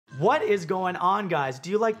What is going on, guys?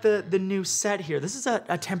 Do you like the new set here? This is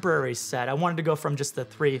a temporary set. I wanted to go from just the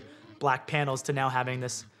 3 black panels to now having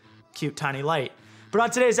this cute tiny light. But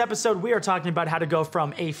on today's episode, we are talking about how to go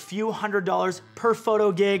from a few $100s per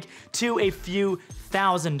photo gig to a few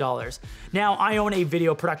 $1,000. Now, I own a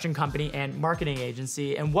video production company and marketing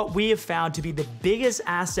agency, and what we have found to be the biggest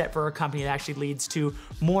asset for our company that actually leads to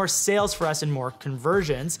more sales for us and more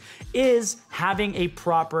conversions is having a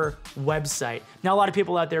proper website. Now, a lot of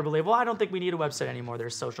people out there believe, well, I don't think we need a website anymore.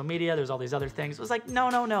 There's social media, there's all these other things. It was like, no.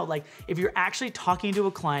 Like, if you're actually talking to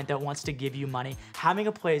a client that wants to give you money, having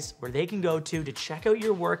a place where they can go to check out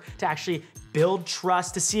your work, to actually build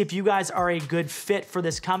trust, to see if you guys are a good fit for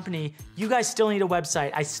this company, you guys still need a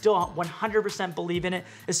website. I still 100% believe in it,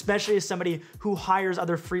 especially as somebody who hires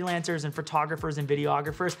other freelancers and photographers and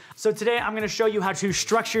videographers. So today I'm gonna show you how to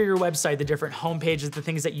structure your website, the different homepages, the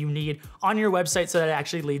things that you need on your website so that it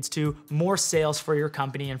actually leads to more sales for your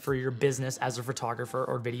company and for your business as a photographer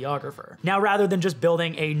or videographer. Now, rather than just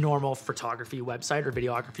building a normal photography website or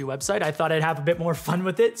videography website, I thought I'd have a bit more fun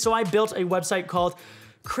with it. So I built a website called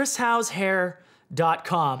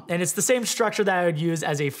chrishousehair.com. And it's the same structure that I would use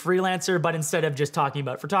as a freelancer, but instead of just talking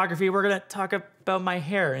about photography, we're gonna talk about my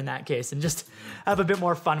hair in that case and just have a bit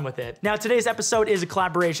more fun with it. Now, today's episode is a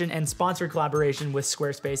collaboration and sponsored collaboration with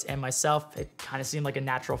Squarespace and myself. It kind of seemed like a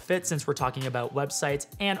natural fit since we're talking about websites.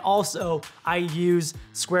 And also, I use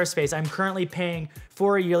Squarespace. I'm currently paying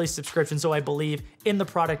for a yearly subscription, so I believe in the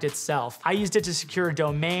product itself. I used it to secure a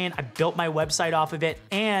domain. I built my website off of it.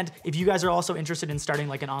 And if you guys are also interested in starting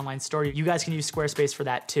like an online store, you guys can use Squarespace for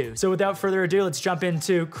that too. So without further ado, let's jump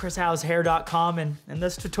into chrishousehair.com and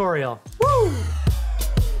this tutorial. Woo!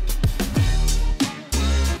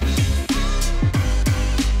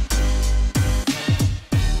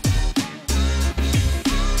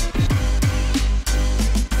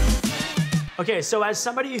 Okay, so as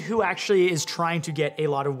somebody who actually is trying to get a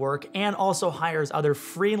lot of work and also hires other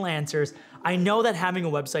freelancers, I know that having a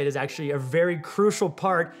website is actually a very crucial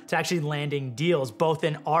part to actually landing deals, both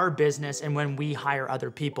in our business and when we hire other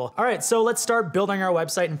people. All right, so let's start building our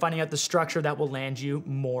website and finding out the structure that will land you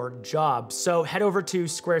more jobs. So head over to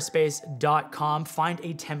squarespace.com, find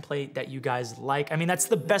a template that you guys like. I mean, that's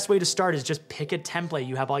the best way to start, is just pick a template.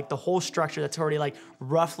 You have like the whole structure that's already like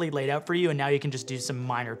roughly laid out for you, and now you can just do some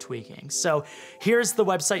minor tweaking. So here's the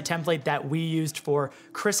website template that we used for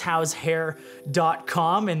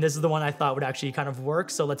chrishousehair.com, and this is the one I thought would actually kind of work,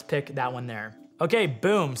 so let's pick that one there. Okay,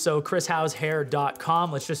 boom, so chrishousehair.com,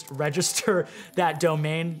 let's just register that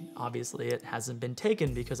domain. Obviously it hasn't been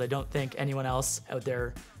taken because I don't think anyone else out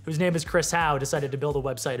there whose name is Chris Howe decided to build a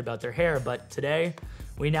website about their hair, but today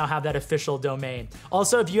we now have that official domain.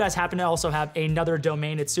 Also, if you guys happen to also have another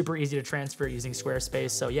domain, it's super easy to transfer using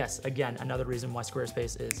Squarespace. So yes, again, another reason why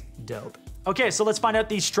Squarespace is dope. Okay, so let's find out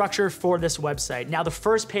the structure for this website. Now, the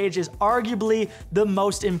first page is arguably the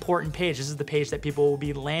most important page. This is the page that people will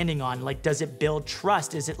be landing on. Like, does it build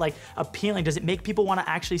trust? Is it like appealing? Does it make people want to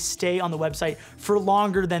actually stay on the website for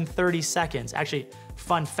longer than 30 seconds? Actually,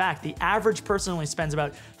 fun fact, the average person only spends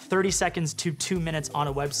about 30 seconds to 2 minutes on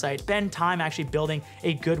a website. Spend time actually building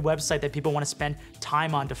a good website that people want to spend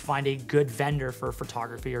time on to find a good vendor for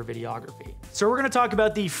photography or videography. So we're going to talk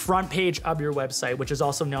about the front page of your website, which is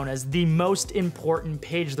also known as the most important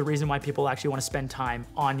page, the reason why people actually want to spend time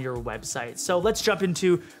on your website. So let's jump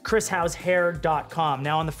into chrishousehair.com.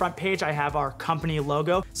 Now on the front page, I have our company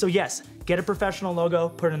logo. So yes, get a professional logo,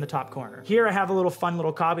 put it in the top corner. Here I have a little fun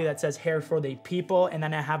little copy that says hair for the people, and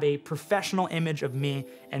then I have a professional image of me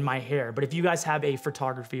and my hair. But if you guys have a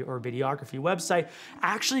photography or videography website,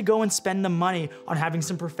 actually go and spend the money on having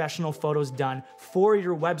some professional photos done for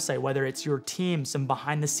your website, whether it's your team, some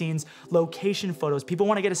behind the scenes location photos. People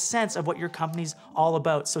want to get a sense of what your company's all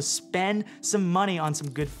about. So spend some money on some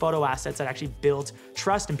good photo assets that actually build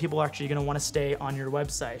trust, and people are actually going to want to stay on your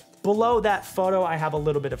website. Below that photo, I have a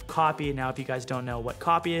little bit of copy. Now, if you guys don't know what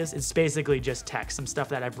copy is, it's basically just text, some stuff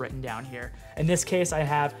that I've written down here. In this case, I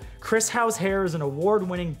have Chris Howe's hair is an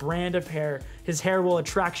award-winning brand of hair. His hair will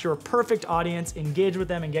attract your perfect audience, engage with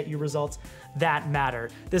them, and get you results that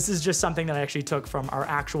matter. This is just something that I actually took from our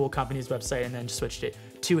actual company's website and then switched it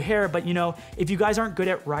to hair. But you know, if you guys aren't good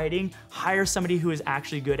at writing, hire somebody who is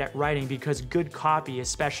actually good at writing, because good copy,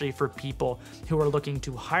 especially for people who are looking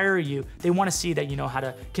to hire you, they want to see that you know how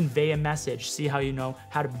to convey a message, see how you know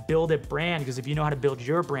how to build a brand, because if you know how to build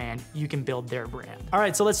your brand, you can build their brand. All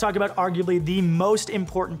right, so let's talk about arguably the most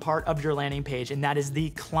important part of your landing page, and that is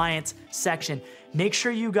the clients section. Make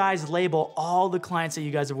sure you guys label all the clients that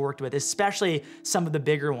you guys have worked with, especially some of the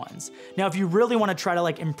bigger ones. Now, if you really want to try to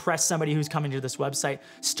like impress somebody who's coming to this website,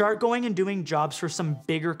 start going and doing jobs for some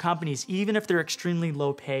bigger companies, even if they're extremely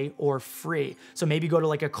low pay or free. So maybe go to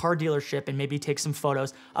like a car dealership and maybe take some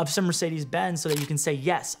photos of some Mercedes-Benz so that you can say,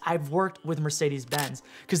 yes, I've worked with Mercedes-Benz.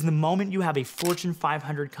 Because the moment you have a Fortune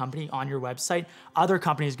 500 company on your website, other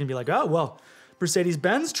companies are gonna be like, oh, well,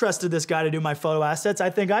 Mercedes-Benz trusted this guy to do my photo assets. I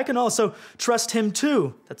think I can also trust him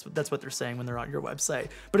too. That's what they're saying when they're on your website.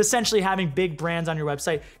 But essentially having big brands on your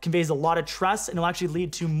website conveys a lot of trust and it'll actually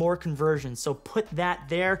lead to more conversions. So put that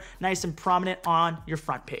there nice and prominent on your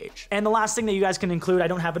front page. And the last thing that you guys can include, I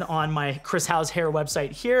don't have it on my Chris Howe's Hair website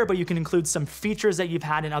here, but you can include some features that you've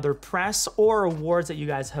had in other press or awards that you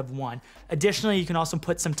guys have won. Additionally, you can also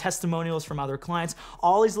put some testimonials from other clients.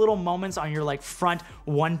 All these little moments on your like front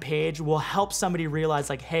one page will help somebody realize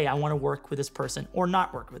like, hey, I wanna work with this person or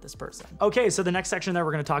not work with this person. Okay, so the next section that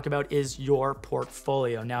we're gonna talk about is your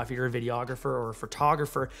portfolio. Now, if you're a videographer or a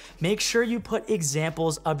photographer, make sure you put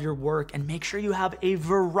examples of your work and make sure you have a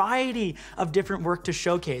variety of different work to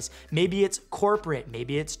showcase. Maybe it's corporate,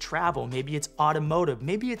 maybe it's travel, maybe it's automotive,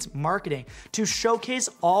 maybe it's marketing. To showcase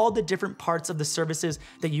all the different parts of the services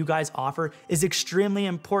that you guys offer is extremely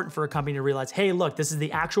important for a company to realize, hey, look, this is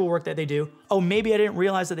the actual work that they do. Oh, maybe I didn't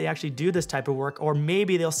realize that they actually do this type of work, or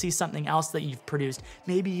maybe they'll see something else that you've produced,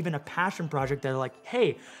 maybe even a passion project that they're like,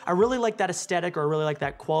 hey, I really like that aesthetic, or I really like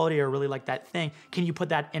that quality, or I really like that thing. Can you put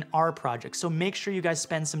that in our project? So make sure you guys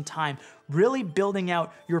spend some time really building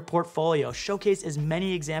out your portfolio. Showcase as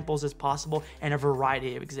many examples as possible and a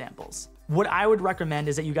variety of examples. What I would recommend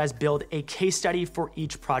is that you guys build a case study for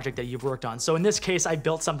each project that you've worked on. So in this case, I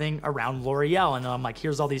built something around L'Oreal and I'm like,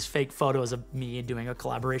 here's all these fake photos of me doing a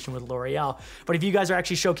collaboration with L'Oreal. But if you guys are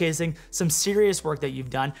actually showcasing some serious work that you've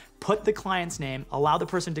done, put the client's name, allow the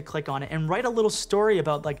person to click on it and write a little story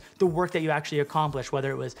about like the work that you actually accomplished,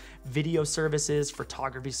 whether it was video services,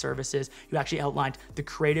 photography services, you actually outlined the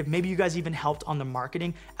creative, maybe you guys even helped on the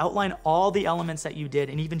marketing, outline all the elements that you did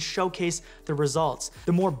and even showcase the results.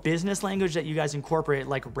 The more business language that you guys incorporate,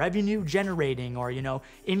 like revenue generating or, you know,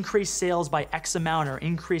 increased sales by X amount or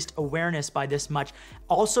increased awareness by this much,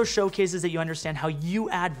 also showcases that you understand how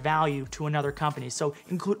you add value to another company. So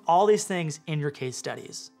include all these things in your case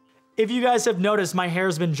studies. If you guys have noticed, my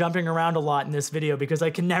hair's been jumping around a lot in this video because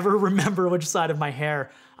I can never remember which side of my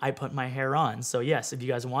hair I put my hair on. So yes, if you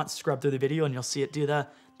guys want, scrub through the video and you'll see it do the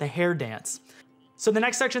hair dance. So the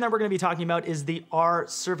next section that we're gonna be talking about is the Our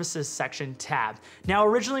Services section tab. Now,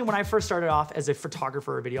 originally when I first started off as a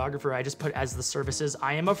photographer or videographer, I just put as the services,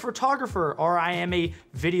 I am a photographer or I am a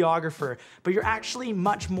videographer, but you're actually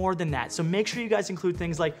much more than that. So make sure you guys include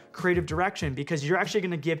things like creative direction because you're actually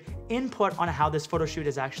gonna give input on how this photo shoot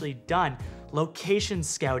is actually done, location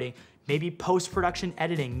scouting, maybe post-production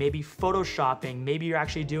editing, maybe photoshopping, maybe you're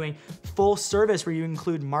actually doing full service where you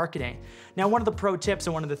include marketing. Now, one of the pro tips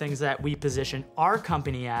and one of the things that we position our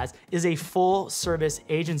company as is a full service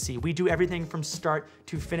agency. We do everything from start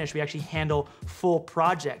to finish. We actually handle full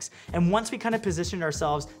projects. And once we kind of positioned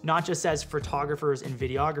ourselves, not just as photographers and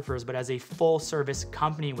videographers, but as a full service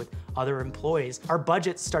company with other employees, our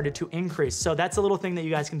budget started to increase. So that's a little thing that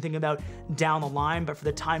you guys can think about down the line, but for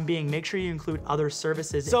the time being, make sure you include other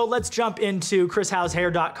services. So let's jump into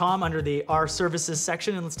chrishoweshair.com under the Our Services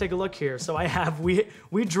section and let's take a look here. So I have, we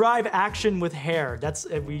drive action with hair. That's,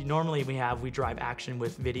 we drive action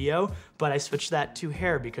with video, but I switched that to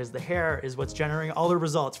hair because the hair is what's generating all the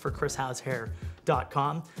results for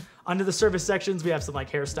chrishoweshair.com. Under the service sections, we have some like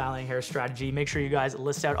hairstyling, hair strategy. Make sure you guys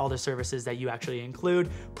list out all the services that you actually include.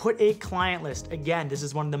 Put a client list. Again, this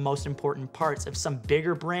is one of the most important parts. If some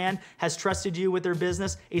bigger brand has trusted you with their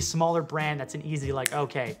business, a smaller brand, that's an easy like,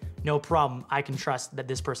 okay, no problem. I can trust that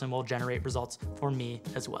this person will generate results for me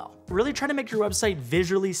as well. Really try to make your website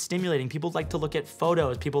visually stimulating. People like to look at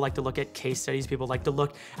photos. People like to look at case studies. People like to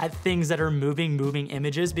look at things that are moving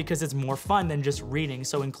images because it's more fun than just reading.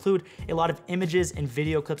 So include a lot of images and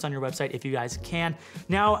video clips on your website if you guys can.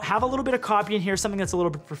 Now, have a little bit of copy in here, something that's a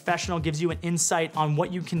little bit professional, gives you an insight on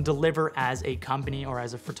what you can deliver as a company or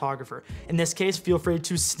as a photographer. In this case, feel free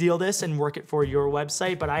to steal this and work it for your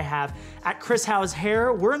website, but I have at Chris Howe's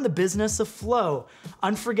Hair, we're in the business of flow.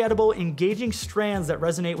 Unforgettable, engaging strands that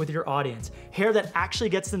resonate with your audience. Hair that actually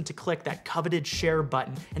gets them to click that coveted share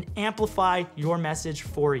button and amplify your message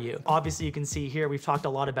for you. Obviously, you can see here, we've talked a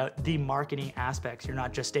lot about the marketing aspects. You're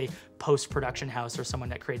not just a post-production house or someone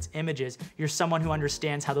that creates images. You're someone who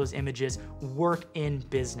understands how those images work in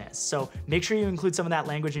business. So make sure you include some of that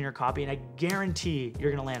language in your copy and I guarantee you're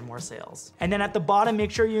gonna land more sales. And then at the bottom, make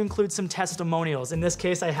sure you include some testimonials. In this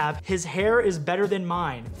case, I have, his hair is better than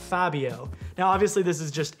mine. Fabio. Now, obviously this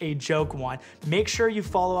is just a joke one. Make sure you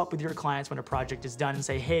follow up with your clients when a project is done and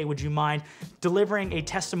say, hey, would you mind delivering a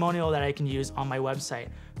testimonial that I can use on my website?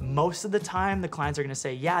 Most of the time, the clients are gonna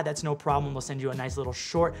say, yeah, that's no problem. They'll send you a nice little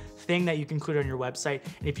short thing that you can include on your website.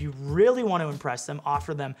 And if you really want to impress them,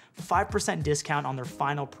 offer them 5% discount on their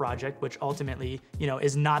final project, which ultimately,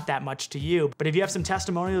 is not that much to you. But if you have some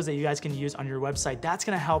testimonials that you guys can use on your website, that's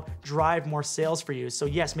gonna help drive more sales for you. So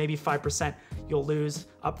yes, maybe 5% you'll lose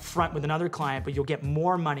up front with another client, but you'll get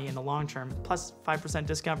more money in the long term, plus 5%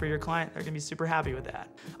 discount for your client. They're gonna be super happy with that.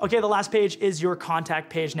 Okay, the last page is your contact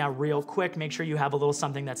page. Now, real quick, make sure you have a little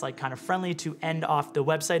something that's like kind of friendly to end off the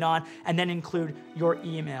website on, and then include your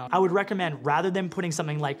email. I would recommend, rather than putting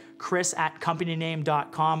something like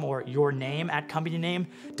chris@companyname.com or your name at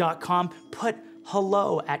companyname.com, put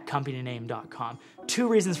hello@companyname.com. Two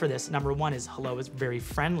reasons for this. Number one is hello is very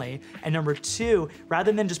friendly. And number two,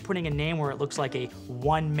 rather than just putting a name where it looks like a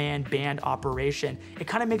one-man band operation, it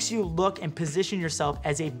kind of makes you look and position yourself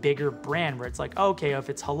as a bigger brand where it's like, okay, if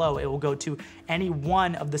it's hello, it will go to any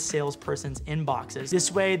one of the salesperson's inboxes.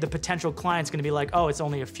 This way, the potential client's gonna be like, oh, it's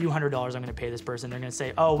only a few $100s I'm gonna pay this person. They're gonna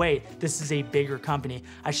say, oh wait, this is a bigger company.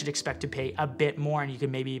 I should expect to pay a bit more, and you can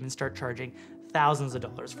maybe even start charging thousands of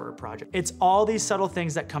dollars for a project. It's all these subtle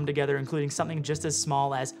things that come together, including something just as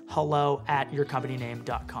small as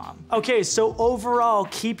hello@yourcompanyname.com. Okay, so overall,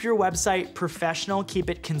 keep your website professional, keep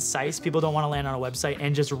it concise. People don't want to land on a website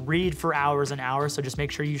and just read for hours and hours, so just make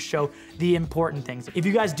sure you show the important things. If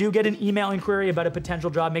you guys do get an email inquiry about a potential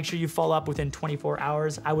job, make sure you follow up within 24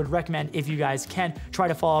 hours. I would recommend, if you guys can, try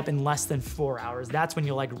to follow up in less than 4 hours. That's when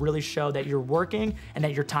you'll like really show that you're working and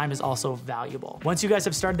that your time is also valuable. Once you guys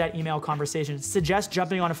have started that email conversation, suggest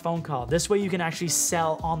jumping on a phone call. This way you can actually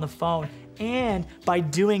sell on the phone. And by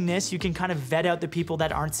doing this, you can kind of vet out the people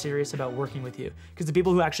that aren't serious about working with you, because the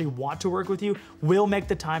people who actually want to work with you will make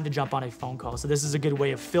the time to jump on a phone call. So this is a good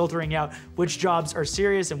way of filtering out which jobs are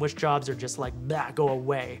serious and which jobs are just like, bah, go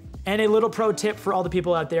away. And a little pro tip for all the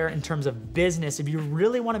people out there in terms of business, if you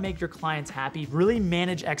really want to make your clients happy, really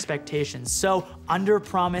manage expectations. So under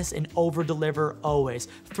promise and over deliver always.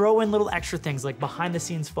 Throw in little extra things like behind the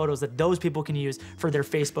scenes photos that those people can use for their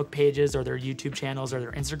Facebook pages or their YouTube channels or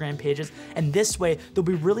their Instagram pages. And this way, they'll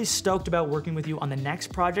be really stoked about working with you on the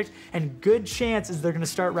next project, and good chance is they're gonna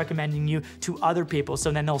start recommending you to other people.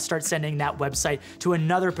 So then they'll start sending that website to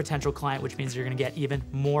another potential client, which means you're gonna get even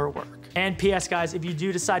more work. And PS guys, if you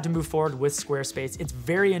do decide to move forward with Squarespace, it's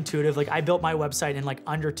very intuitive. Like, I built my website in like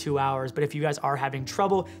under 2 hours, but if you guys are having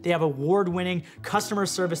trouble, they have award-winning customer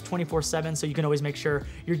service 24/7, so you can always make sure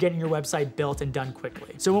you're getting your website built and done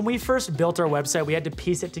quickly. So when we first built our website, we had to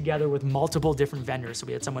piece it together with multiple different vendors. So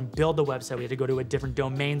we had someone build the website, we had to go to a different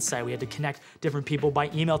domain site, we had to connect different people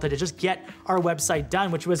by email to just get our website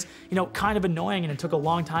done, which was, kind of annoying, and it took a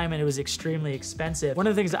long time, and it was extremely expensive. One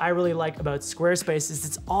of the things that I really like about Squarespace is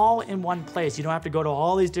it's all in one place. You don't have to go to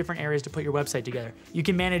all these different areas to put your website together. You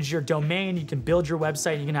can manage your domain, you can build your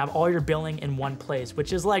website, and you can have all your billing in one place,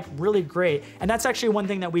 which is like really great. And that's actually one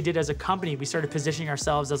thing that we did as a company. We started positioning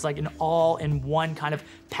ourselves as like an all-in-one kind of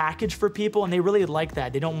package for people, and they really like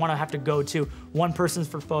that. They don't want to have to go to one person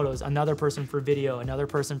for photos, another person for video, another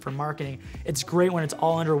person for marketing. It's great when it's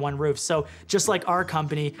all under one roof. So just like our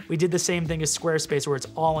company, we did the same thing as Squarespace, where it's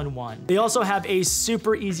all in one. They also have a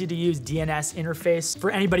super easy to use DNS interface. For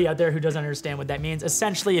anybody out there who doesn't understand what that means,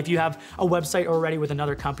 essentially if you have a website already with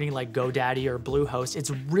another company like GoDaddy or Bluehost, it's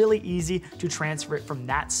really easy to transfer it from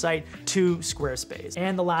that site to Squarespace.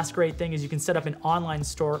 And the last great thing is you can set up an online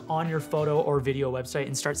store on your photo or video website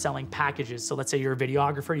and start selling packages. So let's say you're a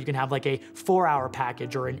videographer, you can have like a 4-hour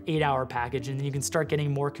package or an 8-hour package, and then you can start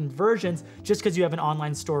getting more conversions just because you have an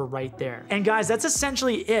online store right there. And guys, that's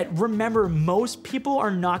essentially it. Remember, most people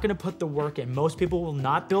are not gonna put the work in. Most people will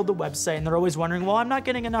not build the website, and they're always wondering, well, I'm not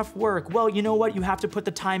getting enough work. Well, you know what? You have to put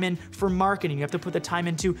the time in for marketing. You have to put the time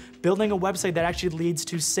into building a website that actually leads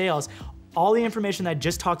to sales. All the information that I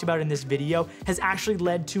just talked about in this video has actually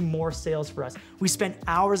led to more sales for us. We spent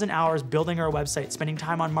hours and hours building our website, spending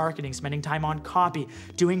time on marketing, spending time on copy,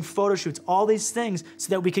 doing photo shoots, all these things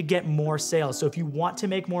so that we could get more sales. So if you want to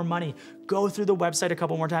make more money, go through the website a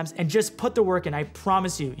couple more times and just put the work in. I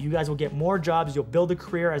promise you, you guys will get more jobs. You'll build a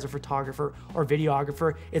career as a photographer or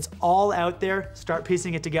videographer. It's all out there. Start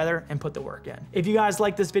piecing it together and put the work in. If you guys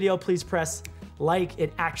like this video, please press like.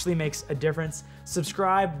 It actually makes a difference.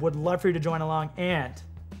 Subscribe, would love for you to join along, and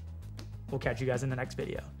we'll catch you guys in the next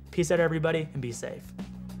video. Peace out, everybody, and be safe.